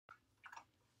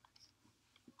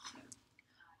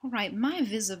All right, my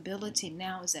visibility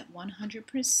now is at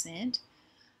 100%.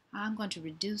 I'm going to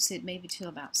reduce it maybe to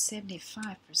about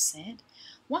 75%.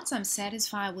 Once I'm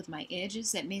satisfied with my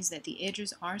edges, that means that the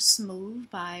edges are smooth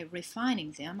by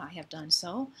refining them. I have done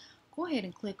so. Go ahead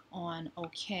and click on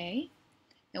OK.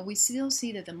 Now we still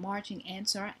see that the margin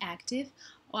ants are active.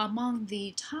 Among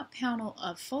the top panel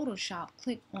of Photoshop,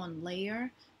 click on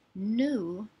Layer,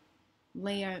 New,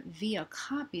 Layer via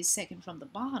Copy, second from the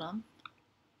bottom,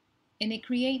 and it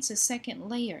creates a second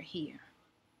layer here.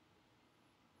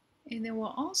 And then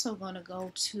we're also going to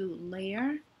go to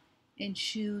Layer and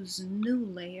choose New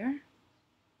Layer.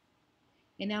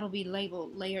 And that'll be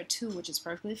labeled Layer 2, which is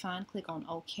perfectly fine. Click on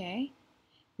OK.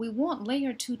 We want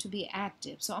Layer 2 to be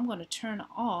active, so I'm going to turn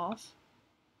off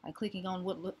by clicking on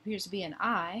what appears to be an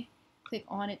eye. Click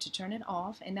on it to turn it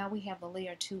off, and now we have the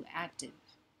Layer 2 active.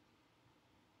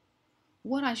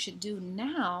 What I should do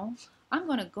now, I'm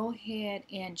going to go ahead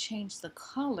and change the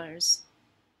colors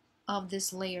of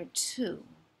this Layer 2.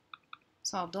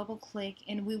 So I'll double click,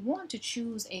 and we want to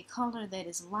choose a color that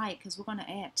is light because we're going to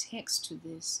add text to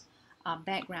this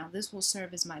background. This will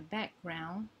serve as my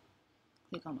background.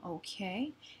 Click on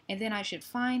OK, and then I should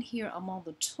find here among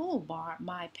the toolbar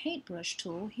my paintbrush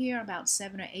tool here, about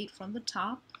 7 or 8 from the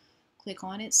top. Click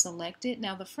on it, select it.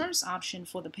 Now the first option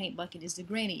for the paint bucket is the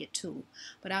gradient tool,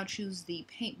 but I'll choose the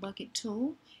paint bucket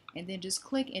tool and then just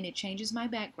click, and it changes my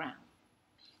background.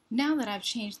 Now that I've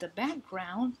changed the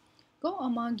background, go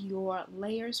among your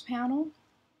layers panel,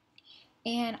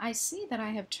 and I see that I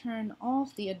have turned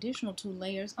off the additional 2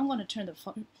 layers. I'm going to turn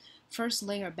the first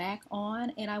layer back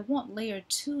on, and I want layer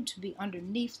 2 to be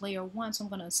underneath layer 1, so I'm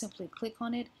going to simply click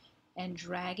on it and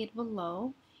drag it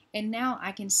below, and now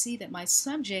I can see that my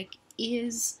subject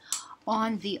is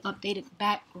on the updated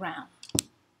background.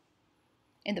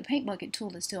 And the paint bucket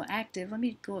tool is still active. Let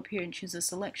me go up here and choose a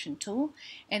selection tool,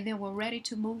 and then we're ready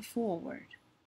to move forward.